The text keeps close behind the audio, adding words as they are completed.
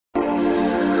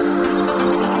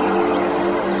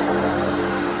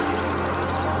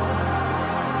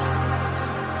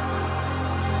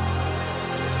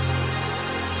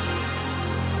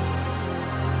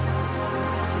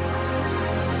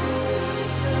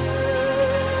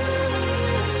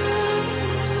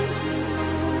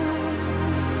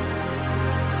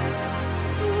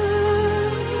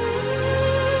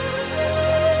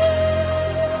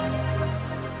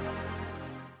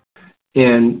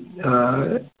And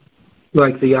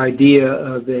like the idea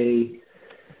of a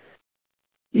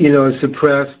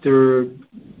suppressed or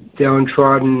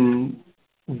downtrodden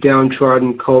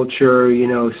culture,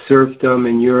 serfdom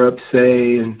in Europe,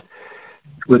 say, and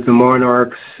with the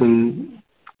monarchs and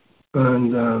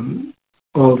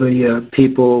all the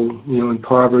people, in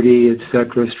poverty,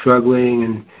 etc., struggling.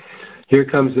 And here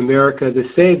comes America, the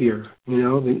savior,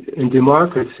 and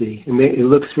democracy. It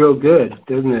looks real good,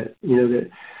 doesn't it? That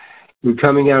we're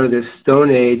coming out of this Stone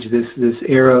Age, this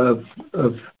era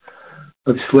of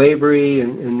slavery,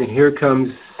 and here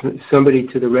comes somebody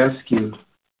to the rescue,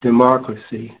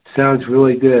 democracy. Sounds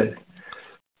really good.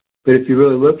 But if you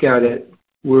really look at it,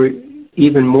 we're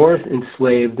even more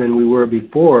enslaved than we were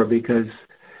before, because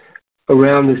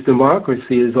around this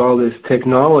democracy is all this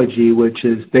technology, which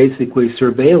is basically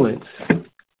surveillance.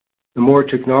 The more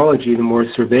technology, the more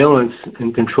surveillance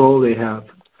and control they have.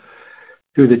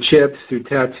 Through the chips, through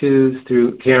tattoos,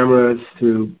 through cameras,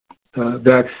 through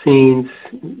vaccines,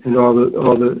 and all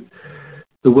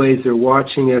the ways they're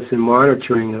watching us and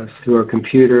monitoring us through our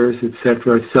computers,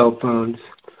 etc., our cell phones.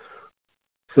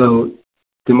 So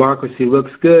democracy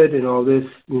looks good and all this,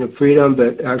 freedom,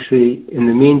 but actually, in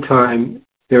the meantime,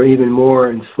 they're even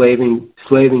more enslaving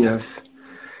us.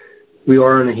 We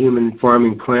are on a human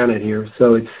farming planet here,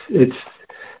 so it's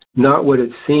not what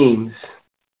it seems,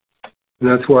 and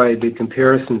that's why the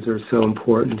comparisons are so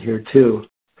important here too.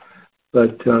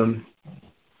 But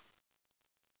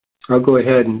I'll go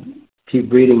ahead and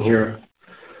keep reading here.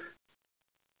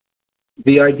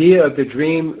 The idea of the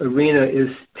dream arena is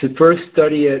to first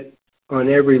study it on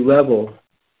every level,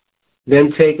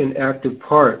 then take an active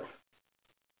part.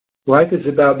 Life is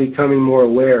about becoming more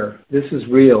aware. This is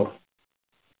real.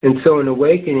 And so an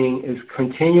awakening is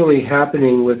continually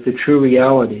happening with the true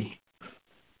reality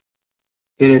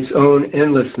in its own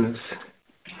endlessness.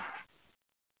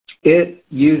 It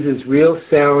uses real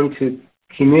sound to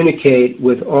communicate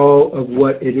with all of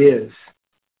what it is,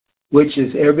 which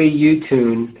is every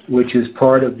U-tune, which is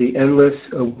part of the endless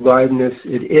aliveness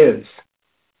it is.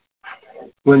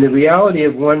 When the reality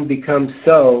of one becomes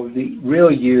so, the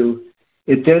real you,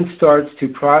 it then starts to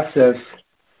process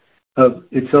of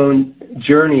its own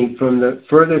journey from the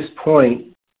furthest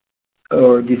point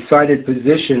or decided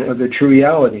position of the true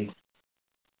reality.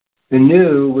 The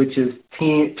new, which is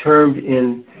termed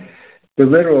in the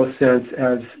literal sense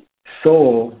as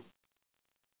soul,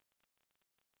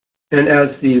 and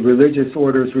as the religious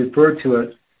orders refer to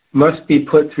it, must be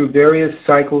put through various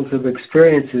cycles of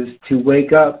experiences to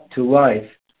wake up to life.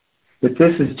 But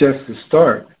this is just the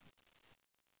start.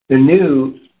 The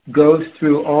new goes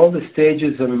through all the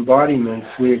stages of embodiments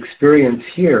we experience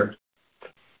here,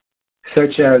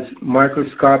 such as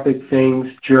microscopic things,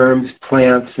 germs,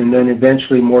 plants, and then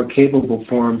eventually more capable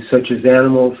forms such as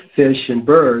animals, fish, and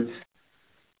birds,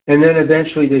 and then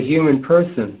eventually the human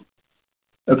person.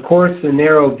 Of course, the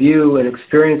narrow view and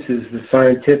experiences the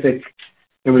scientific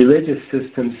and religious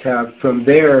systems have from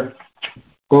their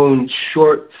own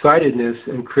short-sightedness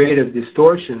and creative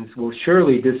distortions will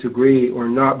surely disagree or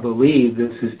not believe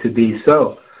this is to be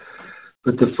so.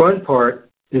 But the fun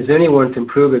part is anyone can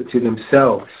prove it to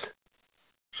themselves.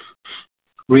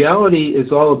 Reality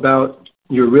is all about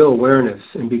your real awareness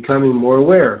and becoming more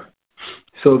aware.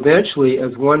 So eventually,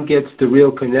 as one gets the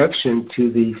real connection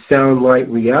to the sound-light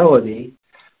reality,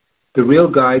 the real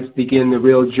guides begin the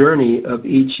real journey of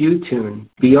each U-tune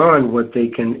beyond what they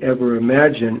can ever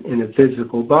imagine in a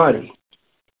physical body.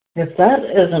 If that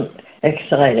isn't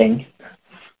exciting,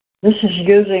 this is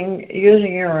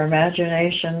using your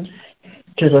imagination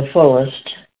to the fullest,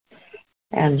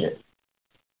 and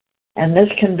this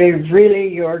can be really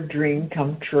your dream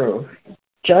come true.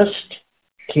 Just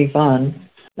keep on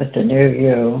with the new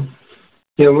you.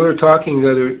 Yeah, we were talking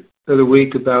the other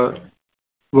week about,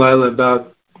 Lila,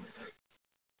 about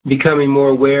becoming more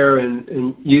aware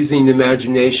and using the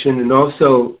imagination, and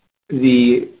also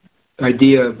the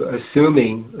idea of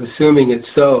assuming it's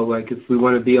so. Like if we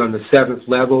want to be on the 7th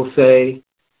level, say,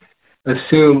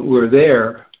 assume we're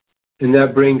there, and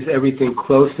that brings everything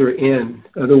closer in.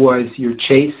 Otherwise, you're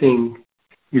chasing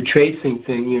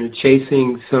things,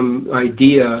 chasing some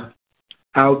idea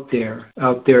out there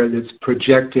that's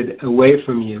projected away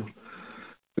from you.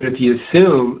 But if you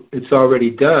assume it's already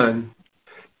done,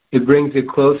 it brings it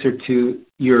closer to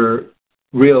your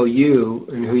real you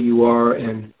and who you are,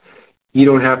 and you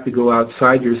don't have to go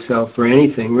outside yourself for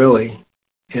anything, really.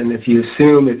 And if you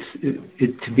assume it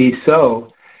to be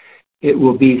so, it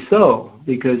will be so,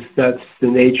 because that's the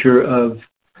nature of,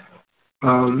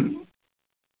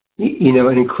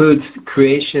 it includes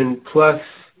creation plus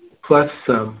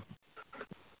some.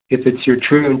 If it's your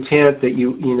true intent that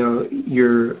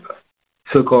you're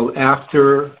so-called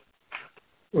after,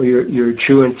 or your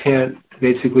true intent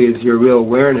basically is your real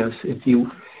awareness. If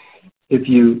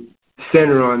you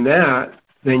center on that,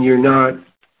 then you're not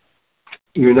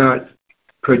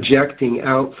projecting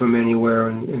out from anywhere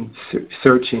and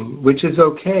searching, which is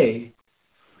okay.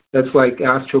 That's like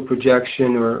astral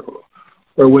projection, or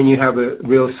when you have a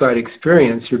real sight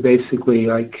experience, you're basically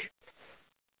like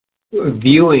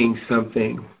viewing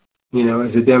something,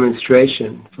 as a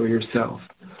demonstration for yourself.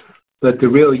 But the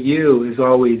real you is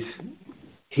always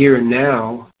here and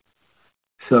now.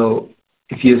 So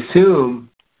if you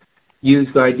use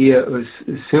the idea of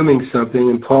assuming something,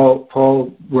 and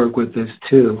Paul worked with this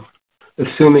too,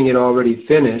 assuming it already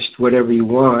finished, whatever you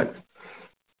want,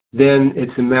 then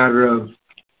it's a matter of,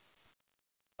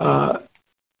 how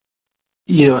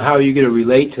are you going to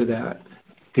relate to that?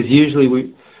 Because usually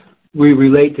we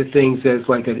relate to things as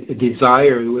like a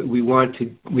desire. We want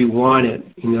it,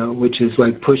 which is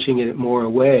like pushing it more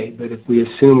away. But if we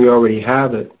assume we already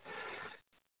have it,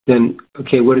 then,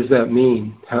 okay, what does that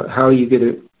mean? How are you going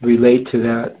to relate to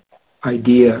that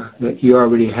idea that you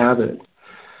already have it?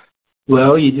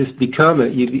 Well, you just become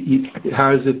it.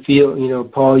 How does it feel?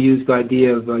 Paul used the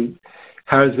idea of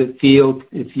how does it feel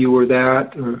if you were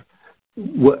that, or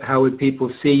how would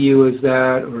people see you as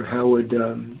that, or how would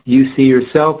you see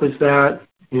yourself as that?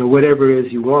 Whatever it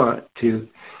is you want to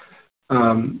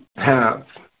have.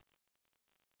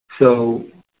 So,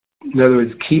 in other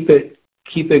words, keep it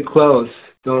close.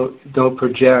 Don't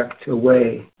project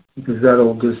away, because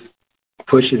that'll just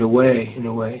push it away in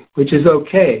a way, which is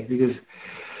okay, because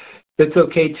that's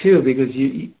okay too, because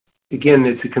again,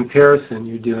 it's a comparison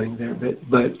you're doing there,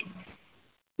 but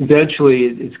eventually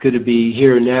it's going to be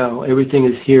here and now. Everything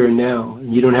is here and now.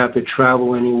 You don't have to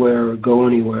travel anywhere or go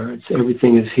anywhere.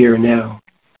 Everything is here and now.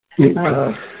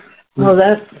 Well,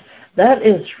 that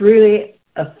is really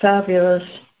a fabulous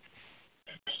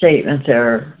statement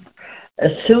there.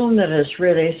 Assume that it's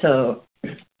really so.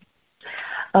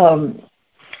 Paul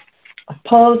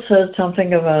said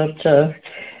something about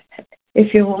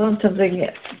if you want something,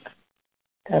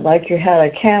 like you had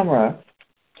a camera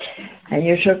and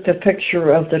you took the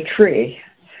picture of the tree,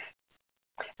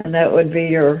 and that would be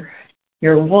your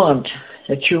want,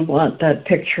 that you want that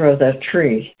picture of that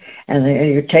tree, and then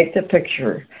you take the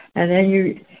picture, and then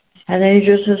you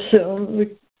just assume,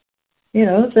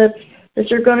 that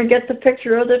you're going to get the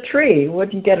picture of the tree. You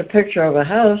wouldn't get a picture of a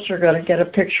house, you're going to get a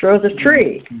picture of the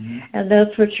tree. Mm-hmm. And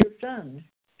that's what you've done.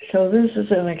 So this is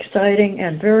an exciting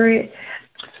and a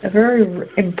very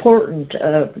important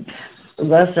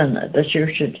lesson that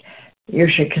you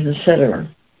should consider.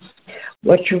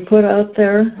 What you put out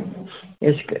there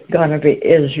is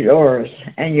yours,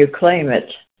 and you claim it.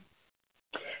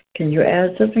 Can you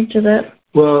add something to that?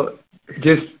 Well,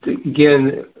 just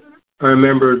again, I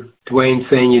remember Dwayne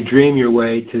saying you dream your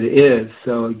way to the is.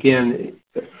 So again,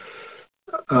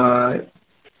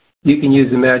 you can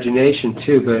use imagination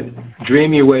too, but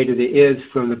dream your way to the is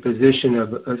from the position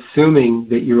of assuming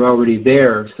that you're already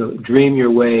there. So dream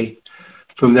your way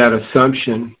from that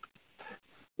assumption.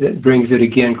 That brings it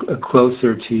again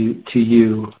closer to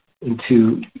you,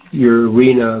 into your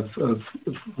arena of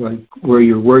like where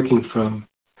you're working from.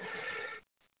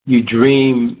 You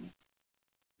dream.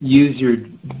 Use your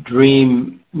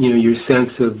dream, your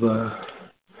sense of,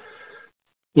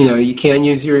 you can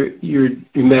use your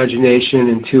imagination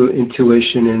and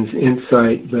intuition and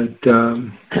insight, but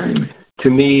to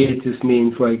me it just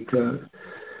means like,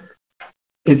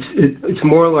 it's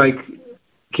more like,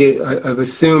 okay, I've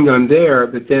assumed I'm there,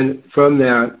 but then from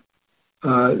that,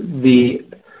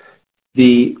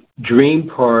 the dream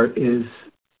part is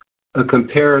a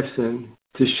comparison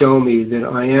to show me that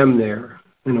I am there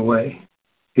in a way.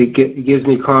 It gives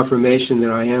me confirmation that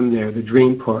I am there, the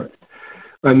dream part.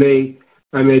 I may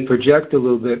project a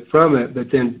little bit from it,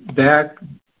 but then back,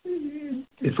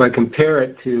 if I compare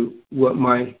it to what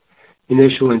my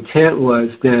initial intent was,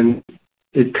 then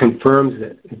it confirms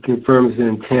it. It confirms the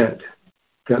intent.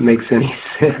 If that makes any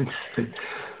sense.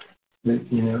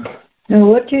 Now,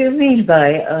 what do you mean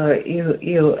by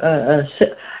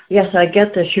yes, I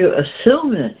get that you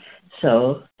assume it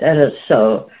so, that it's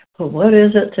so. But what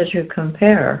is it that you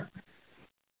compare?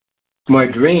 My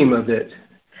dream of it.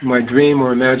 My dream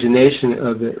or imagination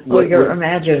of it. Your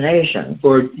imagination.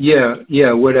 Or,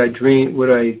 what I dream, what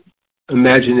I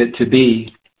imagine it to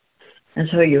be. And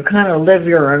so you kind of live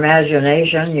your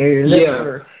imagination. You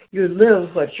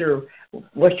live what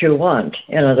you want.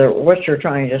 What you're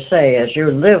trying to say is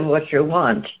you live what you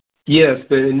want. Yes,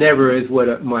 but it never is what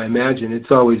I imagine.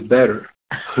 It's always better.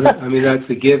 I mean, that's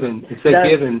a given. It's a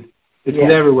given. It's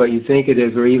never what you think it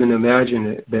is or even imagine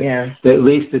it. But at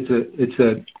least it's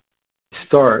a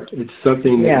start. It's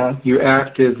something Yeah. that you're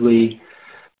actively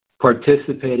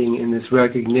participating in this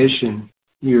recognition.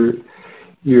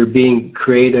 You're being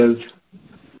creative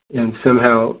and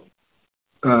somehow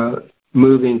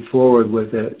moving forward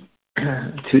with it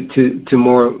to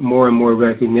more and more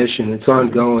recognition. It's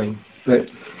ongoing, but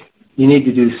you need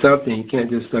to do something. You can't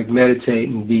just like meditate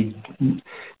and be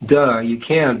You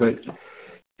can, but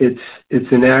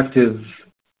it's an active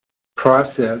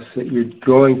process that you're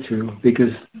going through,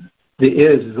 because the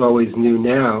is always new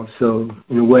now. So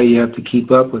in a way, you have to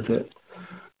keep up with it.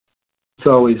 It's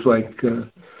always like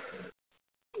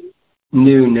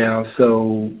new now.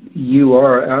 So you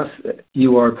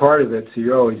are part of it. So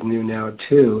you're always new now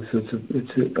too. So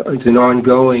it's an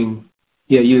ongoing.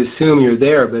 Yeah, you assume you're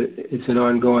there, but it's an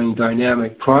ongoing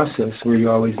dynamic process where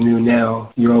you're always new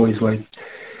now. You're always like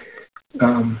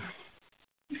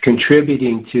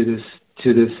contributing to this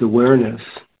awareness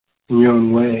in your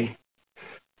own way.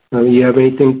 You have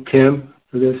anything, Tim,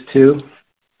 for this too?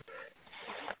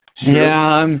 Yeah,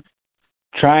 I'm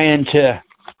trying to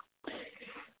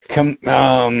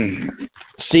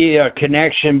see a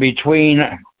connection between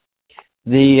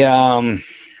the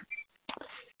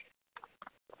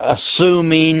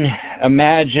assuming,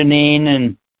 imagining,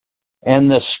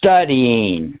 and the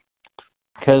studying.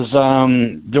 Because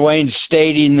Dwayne's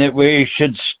stating that we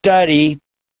should study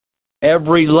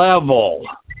every level.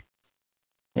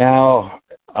 Now,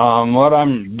 what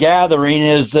I'm gathering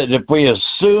is that if we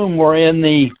assume we're in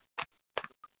the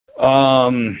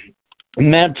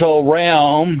mental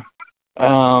realm,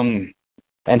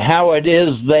 and how it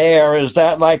is there, is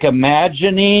that like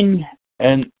imagining?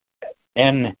 And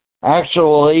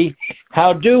actually,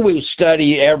 how do we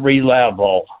study every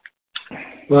level?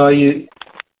 Well, you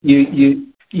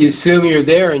assume you're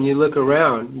there and you look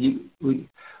around.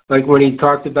 Like when he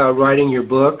talked about writing your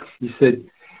book, he said,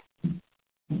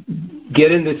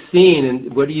 get in the scene,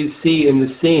 and what do you see in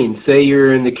the scene? Say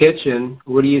you're in the kitchen,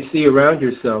 what do you see around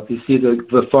yourself? You see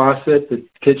the faucet, the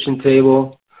kitchen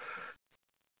table,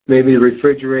 maybe the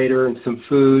refrigerator and some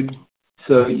food.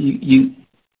 So you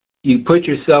put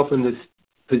yourself in this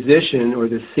position or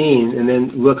the scene, and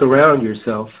then look around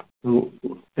yourself, and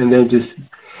then just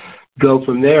go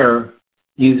from there.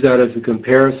 Use that as a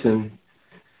comparison,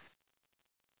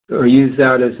 or use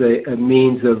that as a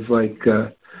means of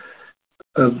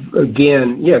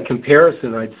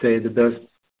comparison. I'd say the best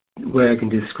way I can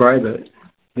describe it,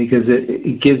 because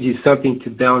it gives you something to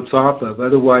bounce off of.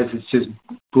 Otherwise, it's just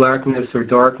blackness or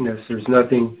darkness. There's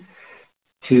nothing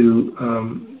to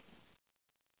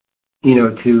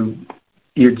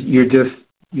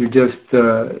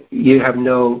you have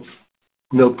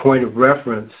no point of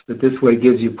reference. But this way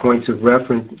gives you points of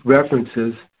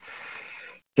references,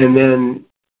 and then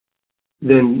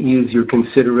use your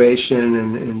consideration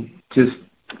and just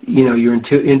your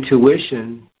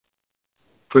intuition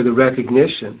for the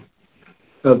recognition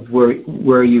of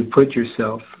where you put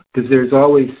yourself. Because there's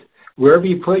always, wherever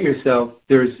you put yourself,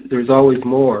 there's always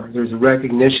more. There's a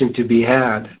recognition to be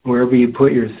had wherever you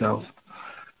put yourself.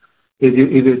 If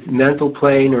it's mental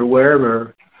plane or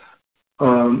wherever,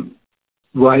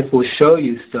 life will show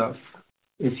you stuff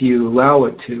if you allow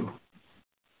it to.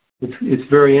 It's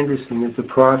very interesting. It's a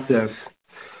process,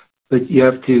 but you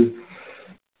have to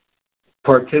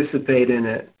participate in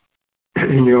it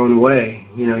in your own way.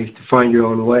 You have to find your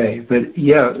own way. But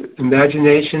yeah,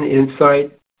 imagination,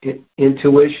 insight,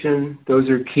 intuition, those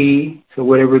are key. So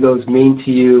whatever those mean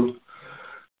to you,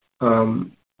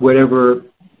 whatever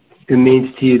it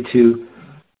means to you to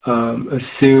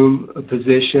assume a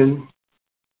position,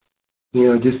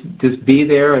 just be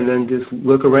there, and then just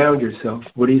look around yourself.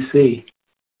 What do you see?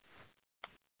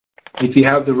 If you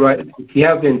have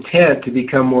the intent to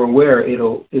become more aware,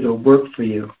 it'll work for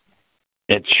you.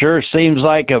 It sure seems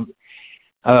like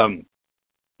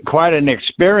quite an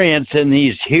experience in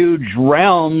these huge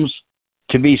realms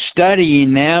to be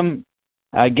studying them.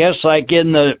 I guess like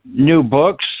in the new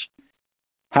books,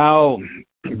 how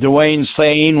Dwayne's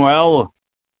saying, well,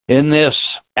 in this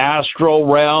astral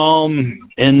realm,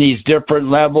 in these different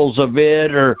levels of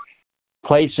it or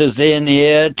places in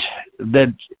it,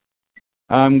 that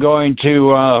I'm going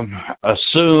to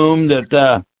assume that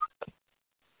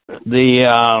the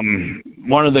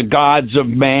one of the gods of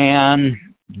man,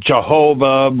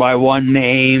 Jehovah by one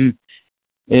name,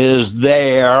 is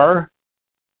there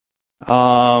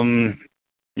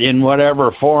in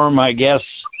whatever form, I guess,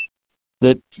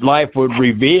 that life would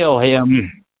reveal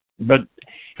him. But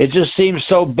it just seems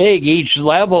so big. Each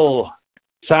level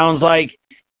sounds like,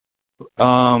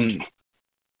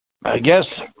 I guess,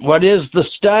 what is the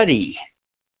study?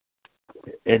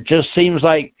 It just seems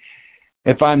like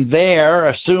if I'm there,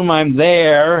 assume I'm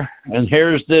there, and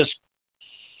here's this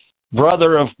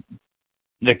brother of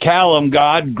the Callum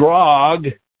god, Grog,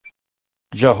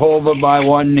 Jehovah by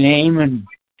one name,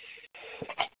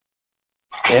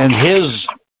 and his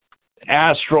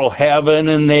astral heaven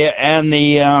and the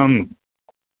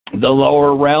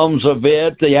lower realms of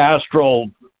it, the astral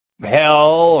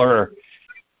hell, or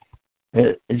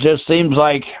it just seems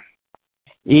like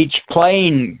each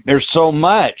plane, there's so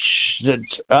much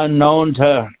that's unknown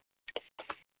to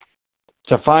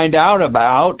find out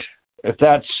about if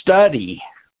that's study.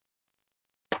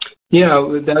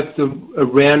 Yeah, that's a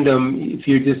random, if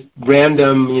you're just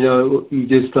random, you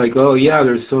just like, oh yeah,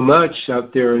 there's so much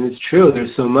out there, and it's true,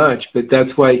 there's so much, but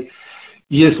that's why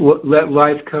you just let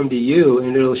life come to you,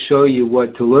 and it'll show you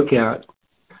what to look at.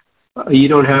 You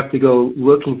don't have to go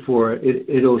looking for it.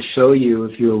 It'll show you,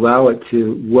 if you allow it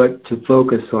to, what to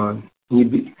focus on.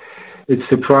 It's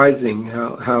surprising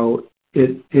how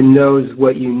it knows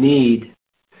what you need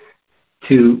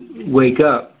to wake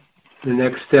up, the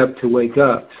next step to wake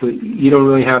up. So you don't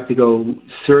really have to go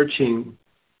searching.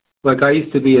 Like I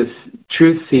used to be a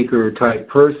truth seeker type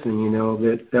person,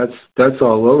 that's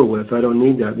all over with. I don't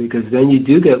need that, because then you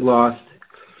do get lost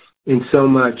in so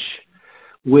much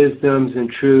wisdoms and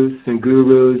truths and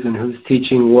gurus and who's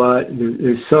teaching what.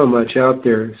 There's so much out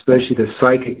there, especially the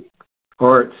psychic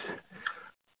arts.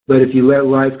 But if you let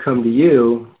life come to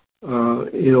you,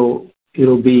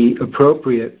 it'll be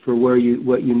appropriate for what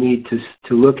you need to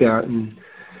look at and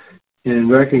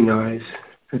recognize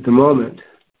at the moment.